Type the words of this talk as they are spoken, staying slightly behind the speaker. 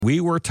We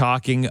were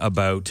talking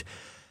about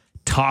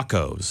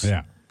tacos.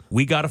 Yeah.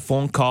 We got a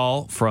phone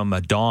call from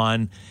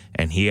Don,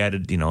 and he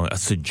had a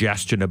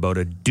suggestion about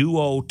a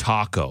duo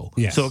taco.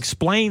 Yes. So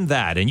explain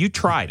that, and you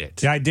tried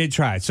it. Yeah, I did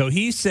try it. So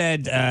he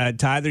said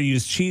to either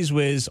use Cheese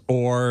Whiz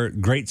or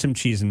grate some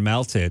cheese and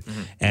melt it,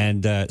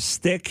 and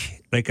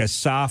stick like a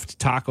soft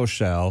taco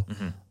shell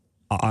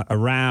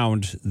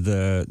around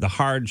the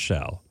hard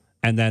shell.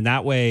 And then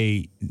that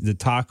way, the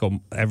taco,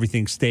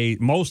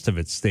 most of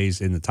it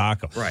stays in the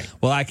taco. Right.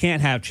 Well, I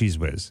can't have Cheese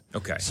Whiz.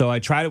 Okay. So I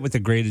tried it with the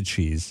grated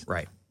cheese.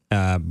 Right.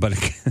 But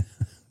I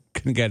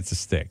couldn't get it to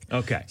stick.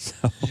 Okay.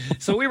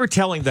 So we were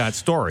telling that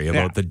story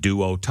about the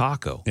duo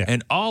taco. Yeah.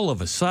 And all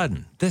of a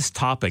sudden, this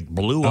topic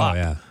blew up.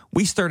 Yeah.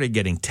 We started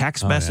getting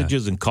text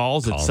messages and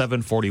calls at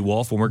 740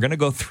 Wolf, and we're going to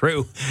go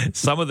through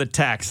some of the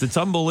texts. It's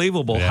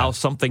unbelievable how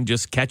something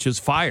just catches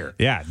fire.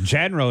 Yeah,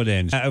 Jen wrote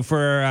in.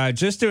 For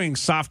just doing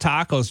soft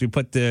tacos, we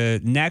put the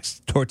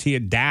next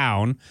tortilla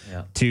down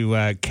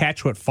to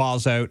catch what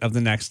falls out of the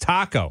next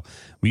taco.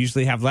 We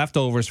usually have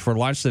leftovers for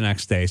lunch the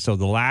next day, so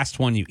the last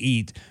one you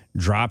eat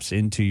drops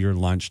into your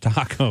lunch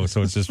taco,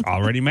 so it's just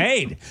already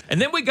made. And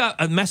then we got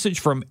a message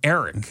from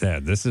Eric. Yeah,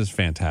 this is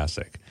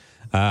fantastic.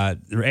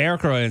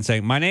 Eric wrote in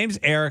saying, "My name's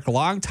Eric,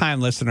 longtime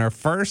listener,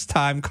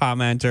 first-time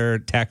commenter,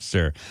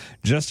 texter.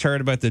 Just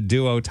heard about the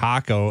duo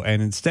taco,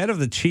 and instead of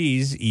the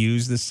cheese,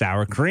 use the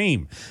sour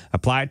cream.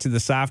 Apply it to the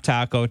soft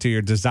taco to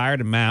your desired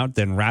amount,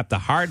 then wrap the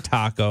hard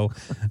taco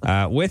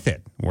with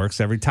it.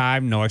 Works every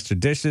time, no extra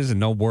dishes, and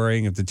no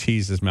worrying if the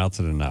cheese is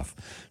melted enough."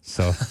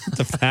 So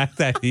the fact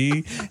that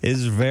he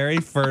is very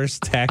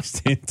first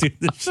text into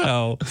the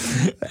show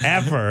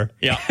ever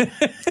Yeah.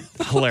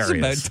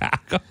 Hilarious. about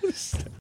tacos.